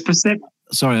seen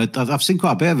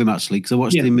quite a bit of him actually because I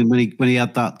watched him when he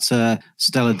had that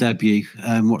stellar debut.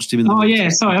 Watched him in the I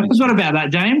forgot about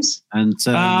that, James. And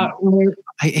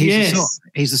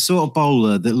he's the sort of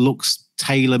bowler that looks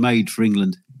tailor-made for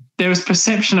England. There was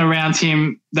perception around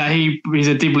him that he's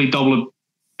a dibbly-dobbler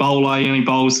bowler. He only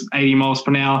bowls 80 miles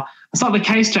per hour. It's not the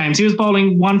case, James. He was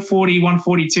bowling 140,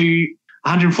 142,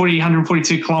 140,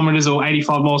 142 kilometres or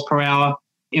 85 miles per hour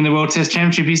in the World Test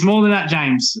Championship. He's more than that,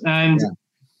 James. And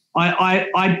I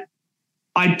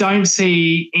don't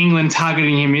see England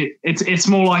targeting him. It's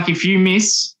more like if you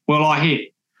miss, well, I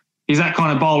hit. He's that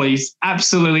kind of bowler. He's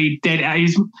absolutely dead.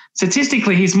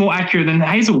 Statistically, he's more accurate than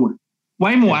Hazelwood.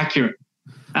 Way more accurate.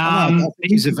 I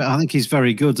think he's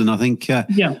very good, and I think I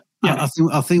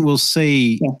think we'll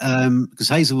see because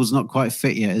Hazelwood's not quite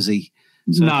fit yet, is he?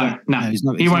 So no, he's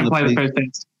not. He won't play the first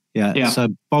test. Yeah. So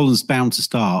Boland's bound to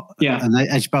start. Yeah. And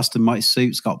Edgbaston might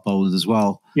suit Scott Boland as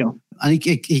well. Yeah. And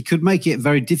he could make it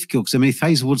very difficult because, if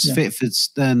Hazelwood's fit for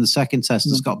the second test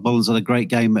and Scott Boland's had a great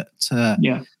game at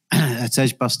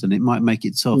Edgbaston, it might make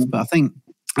it tough. Yeah. But I think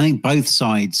both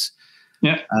sides.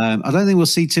 Yeah. I don't think we'll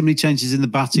see too many changes in the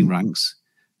batting ranks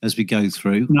as we go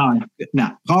through. No.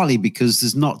 Partly because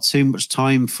there's not too much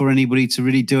time for anybody to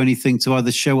really do anything to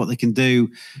either show what they can do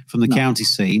from the county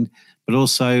scene, but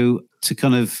also to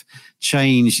kind of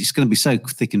change. It's going to be so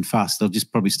thick and fast. They'll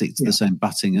just probably stick to the same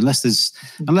batting unless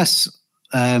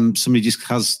somebody just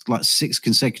has like 6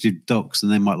 consecutive ducks,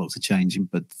 and they might look to change him,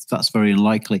 but that's very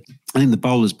unlikely. I think the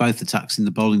bowlers, both attacks in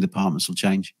the bowling departments, will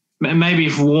change. Maybe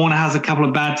if Warner has a couple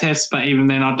of bad tests, but even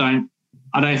then, I don't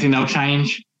think they'll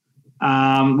change.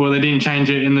 Well, they didn't change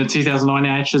it in the 2009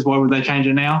 Ashes. Why would they change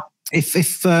it now?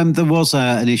 If there was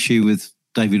an issue with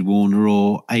David Warner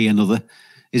or another,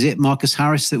 is it Marcus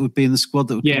Harris that would be in the squad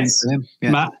that would come into him?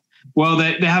 Yeah. Well,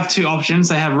 they have 2 options.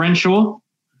 They have Renshaw,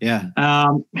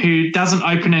 who doesn't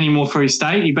open anymore for his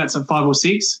state. He bats at 5 or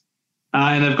 6.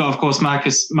 And they've got, of course,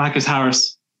 Marcus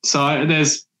Harris. So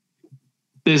there's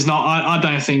not. I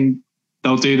don't think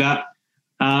they'll do that.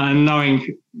 And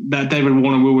knowing that David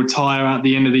Warner will retire at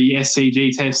the end of the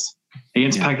SCG test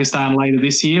against Pakistan later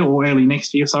this year or early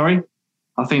next year, I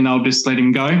think they'll just let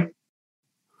him go.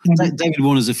 David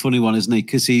Warner's a funny one, isn't he?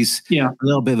 Because he's a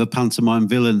little bit of a pantomime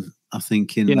villain, I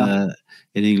think, in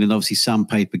England. Obviously,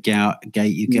 Sandpaper Gate,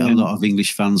 you get a lot of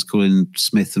English fans calling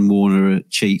Smith and Warner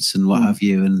cheats and what have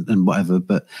you and whatever.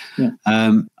 But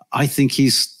I think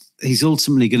he's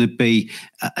ultimately going to be...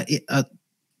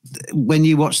 when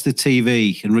you watch the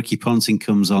TV and Ricky Ponting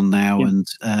comes on now, and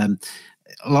a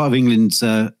lot of England's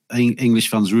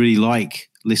English fans really like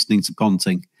listening to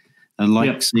Ponting and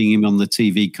like seeing him on the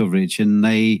TV coverage, and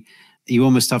you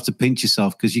almost have to pinch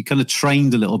yourself because you kind of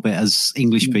trained a little bit as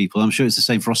English people. I'm sure it's the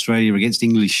same for Australia against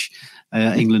English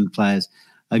England players.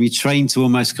 You train to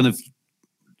almost kind of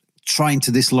trying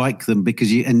to dislike them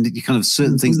because you kind of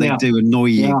certain things they do annoy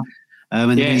you. Yeah. And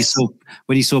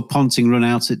when you saw Ponting run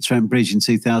out at Trent Bridge in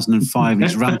 2005, and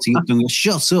he's ranting up and goes,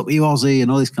 "Shut up, you Aussie," and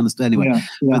all this kind of stuff. Anyway,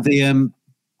 but you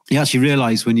actually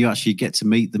realise when you actually get to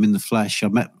meet them in the flesh. I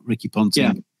met Ricky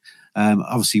Ponting.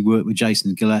 Obviously worked with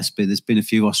Jason Gillespie. There's been a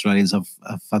few Australians I've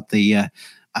had the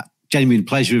genuine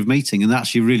pleasure of meeting, and they're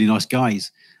actually really nice guys.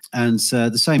 And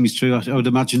the same is true, I would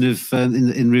imagine, of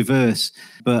in reverse.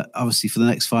 But obviously, for the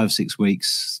next 5-6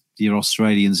 weeks, you're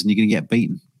Australians, and you're going to get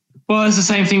beaten. Well, it's the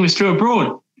same thing with Stuart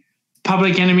Broad.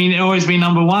 public enemy always be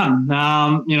number one.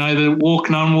 The walk,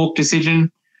 non-walk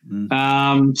decision,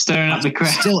 stirring up the crowd.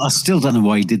 I still don't know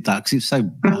why he did that because it's so.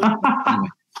 Anyway.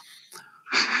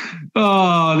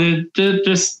 Oh, they're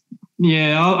just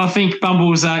I think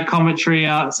Bumble's commentary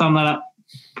summed that up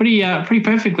pretty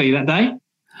perfectly that day.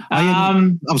 I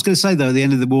was going to say though, at the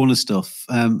end of the Warner stuff,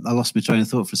 I lost my train of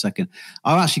thought for a second.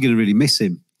 I'm actually going to really miss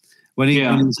him when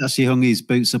he's actually hung his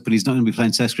boots up and he's not going to be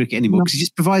playing Test cricket anymore because he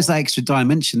just provides that extra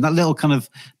dimension, that little kind of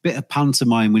bit of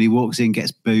pantomime when he walks in,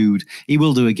 gets booed. He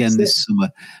will do again this summer.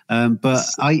 But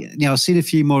I've seen a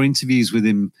few more interviews with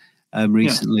him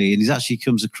recently, and he's actually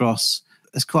comes across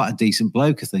as quite a decent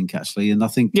bloke, I think, actually. And I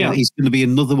think he's going to be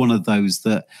another one of those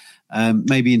that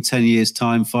maybe in 10 years'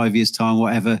 time, 5 years' time,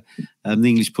 whatever, the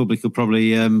English public will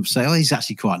probably say, oh, he's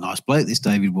actually quite a nice bloke, this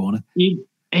David Warner.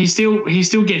 He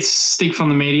still gets stick from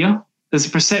the media. There's a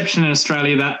perception in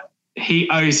Australia that he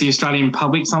owes the Australian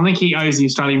public something. He owes the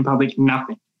Australian public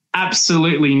nothing.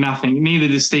 Absolutely nothing. Neither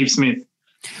does Steve Smith.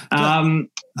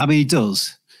 He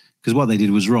does, because what they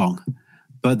did was wrong.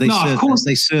 But they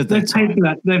served their time. Paid for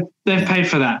that. They've paid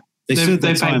for that. They served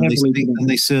their time, and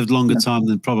they served longer time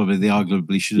than probably they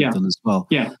arguably should have done as well.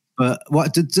 Yeah. But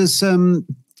what does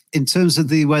in terms of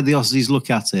the way the Aussies look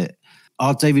at it,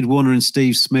 are David Warner and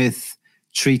Steve Smith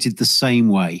treated the same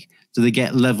way? Do they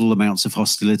get level amounts of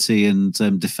hostility and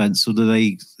defence, or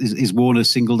is Warner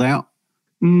singled out?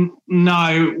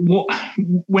 No.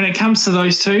 When it comes to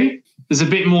those two, there's a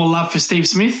bit more love for Steve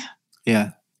Smith.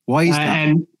 Yeah. Why is that?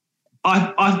 And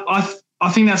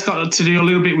I think that's got to do a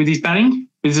little bit with his batting,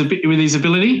 with his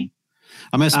ability.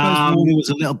 I mean, I suppose Warner was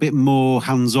a little bit more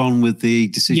hands-on with the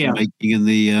decision-making and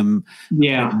the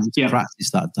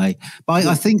practice that day. But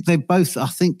I think they both,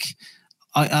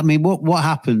 what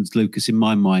happened, Lucas, in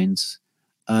my mind,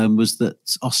 was that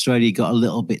Australia got a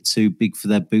little bit too big for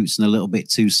their boots and a little bit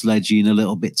too sledgy and a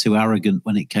little bit too arrogant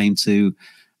when it came to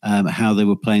how they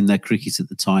were playing their cricket at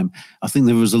the time. I think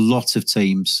there was a lot of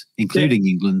teams, including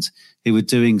England, who were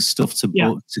doing stuff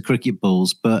to cricket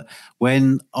balls. But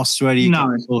when Australia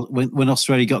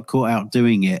got caught out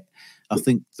doing it, I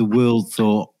think the world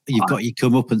thought you've got your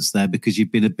comeuppance there because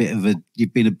you've been a bit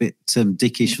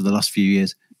dickish for the last few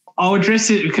years. I'll address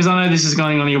it because I know this is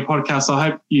going on your podcast. So I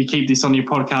hope you keep this on your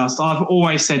podcast. I've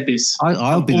always said this.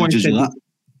 I'll be the judge of that.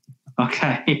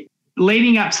 Okay.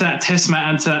 Leading up to that test match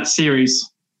and to that series,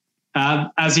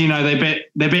 as you know, they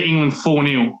bet England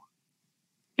 4-0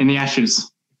 in the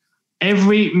Ashes.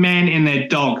 Every man and their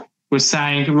dog was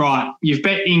saying, right, you've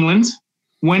bet England.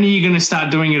 When are you going to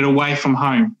start doing it away from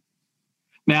home?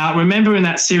 Now, remember in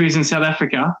that series in South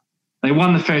Africa, they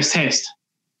won the first test.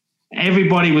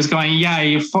 Everybody was going,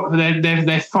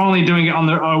 they're finally doing it on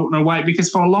the away,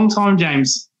 because for a long time,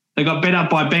 James, they got bet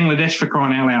up by Bangladesh, for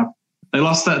crying out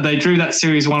loud. They drew that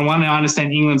series 1-1. I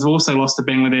understand England's also lost to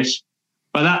Bangladesh.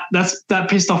 But that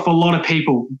pissed off a lot of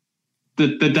people the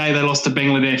day they lost to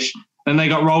Bangladesh. Then they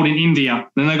got rolled in India.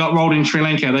 Then they got rolled in Sri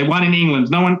Lanka. They won in England.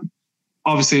 No one,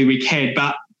 obviously, we cared.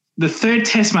 But the third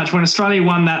test match, when Australia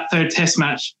won that third test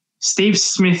match, Steve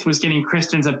Smith was getting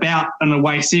questions about an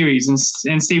away series.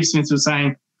 And Steve Smith was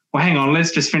saying, well, hang on,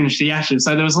 let's just finish the Ashes.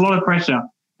 So there was a lot of pressure.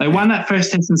 They won that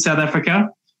first test in South Africa.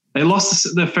 They lost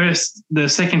the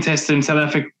second test in South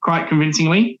Africa quite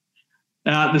convincingly.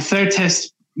 The third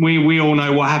test, we all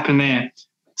know what happened there.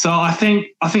 So I think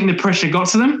the pressure got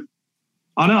to them.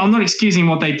 I'm not excusing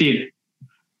what they did,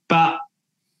 but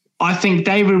I think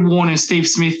David Warner and Steve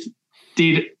Smith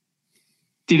did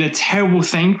a terrible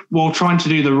thing while trying to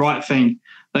do the right thing.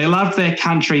 They loved their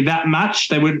country that much.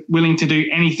 They were willing to do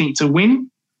anything to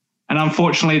win. And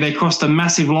unfortunately, they crossed a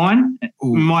massive line.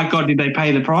 Ooh. My God, did they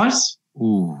pay the price?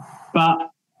 Ooh. But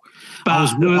I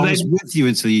was with you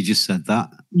until you just said that.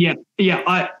 Yeah. We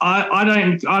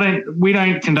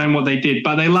don't condone what they did,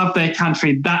 but they loved their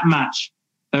country that much.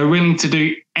 They were willing to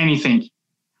do anything.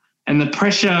 And the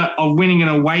pressure of winning an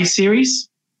away series,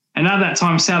 and at that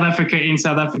time, South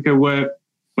Africa were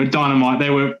dynamite. They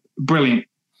were brilliant.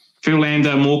 Phil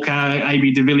Lander, Morco,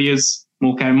 AB de Villiers,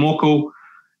 Morkel.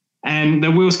 And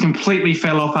the wheels completely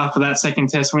fell off after that second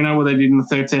test. We know what they did in the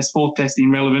third test, fourth test,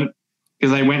 irrelevant,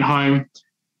 because they went home.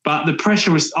 But the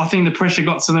pressure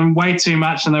got to them way too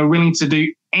much, and they were willing to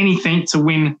do anything to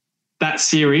win that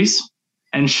series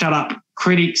and shut up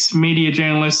critics, media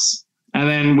journalists, and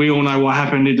then we all know what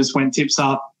happened. It just went tips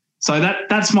up. So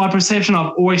that's my perception.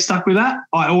 I've always stuck with that.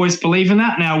 I always believe in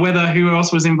that. Now, who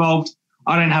else was involved,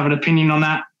 I don't have an opinion on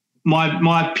that.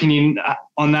 My opinion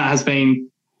on that has been,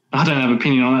 I don't have an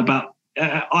opinion on that, but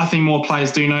I think more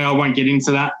players do know. I won't get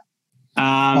into that.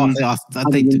 I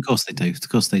think, of course they do. Of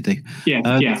course they do. Yeah.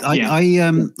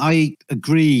 I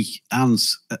agree and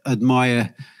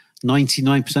admire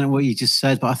 99% of what you just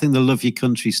said, but I think they love your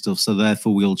country stuff, so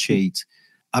therefore we'll cheat.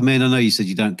 I mean, I know you said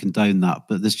you don't condone that,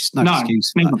 but there's just no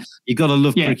excuse for that. You've got to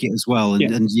love cricket as well,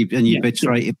 and you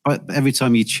betray it. But every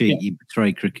time you cheat, you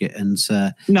betray cricket, and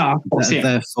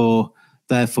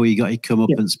therefore you got your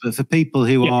comeuppance. But for people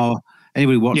who are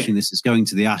anybody watching this that's going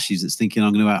to the Ashes that's thinking,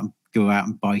 I'm going to go out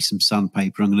and buy some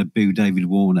sandpaper, I'm going to boo David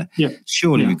Warner.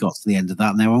 Surely we've got to the end of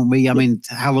that now, haven't we? I mean,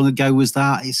 how long ago was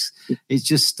that? It's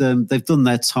just they've done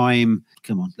their time.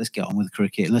 Come on, let's get on with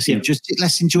cricket. Let's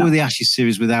enjoy the Ashes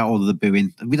series without all of the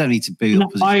booing. We don't need to boo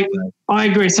opposition. I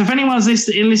agree. So if anyone's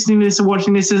listening to this or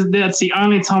watching this, that's the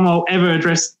only time I'll ever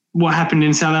address what happened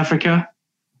in South Africa.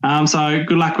 So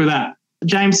good luck with that.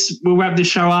 James, we'll wrap this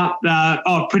show up.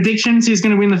 Predictions. Who's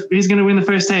going to win the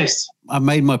first test? I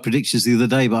made my predictions the other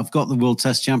day, but I've got the World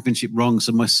Test Championship wrong,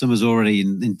 so my summer's already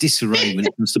in disarray when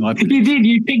it comes to my predictions. You did.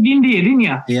 You picked India, didn't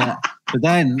you? Yeah. But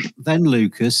then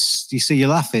Lucas, you see you're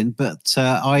laughing, but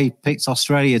I picked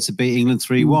Australia to beat England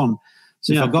 3-1.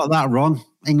 So if I got that wrong,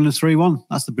 England 3-1.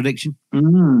 That's the prediction.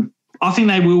 I think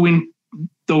they will win.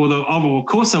 Of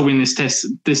course they'll win this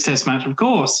test match, of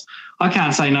course. I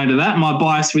can't say no to that. My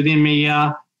bias within me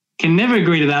can never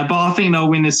agree to that, but I think they'll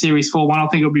win the series 4-1. I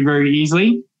think it'll be very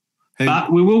easily.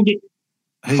 But we will get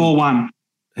 4-1.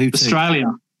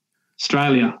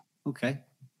 Australia. Okay.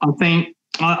 I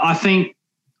think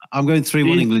I'm going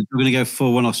 3-1 England. We're going to go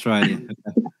 4-1 Australia.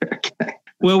 Okay.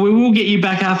 Well, we will get you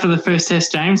back after the first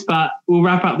test, James, but we'll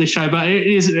wrap up the show. But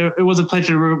it was a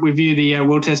pleasure to review the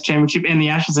World Test Championship and the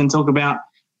Ashes and talk about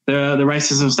the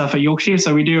racism stuff at Yorkshire.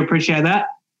 So we do appreciate that.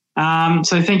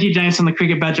 So thank you, James, on the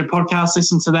Cricket Badger podcast.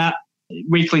 Listen to that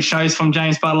weekly shows from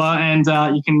James Butler, and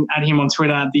you can add him on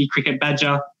Twitter at the Cricket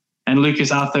Badger and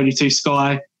Lucas R32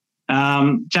 Sky.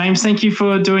 James, thank you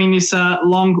for doing this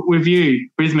long review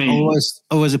with me.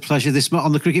 Always a pleasure. This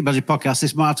on the Cricket Badger podcast,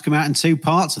 this might have to come out in 2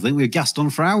 parts. I think we've gassed on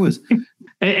for hours.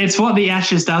 It's what the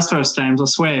Ashes does for us, James, I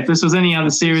swear. If this was any other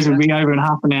series, it would be over in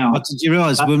half an hour. But did you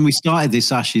realise when we started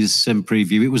this Ashes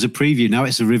preview, it was a preview. Now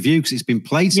it's a review because it's been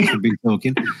played since we've been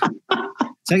talking.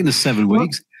 Taking us 7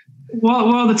 weeks.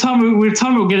 Well, the time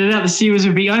we'll get it out, the series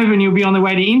will be over and you'll be on the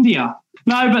way to India.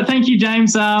 No, but thank you,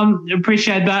 James.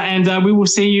 Appreciate that. And we will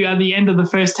see you at the end of the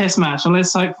first test match. And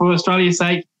let's hope for Australia's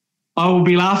sake, I will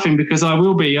be laughing because I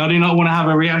will be. I do not want to have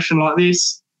a reaction like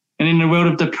this. And in the world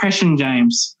of depression,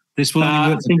 James. This will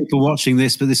only work for people watching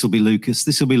this, but this will be Lucas.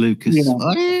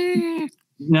 Yeah.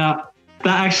 No,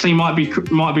 that actually might be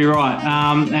right.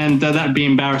 And that'd be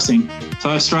embarrassing. So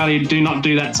Australia, do not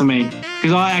do that to me.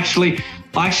 Because I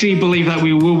actually believe that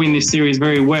we will win this series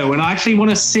very well. And I actually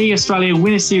want to see Australia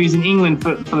win a series in England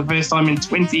for the first time in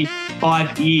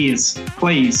 25 years.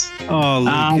 Please. Oh,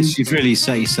 Lucas, you've really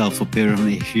set yourself up here,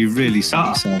 haven't you? You've really set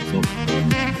yourself up.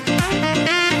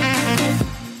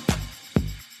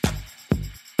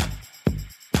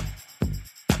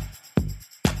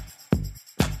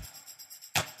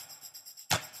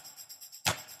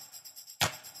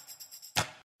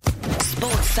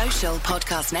 Sports Social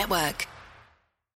Podcast Network.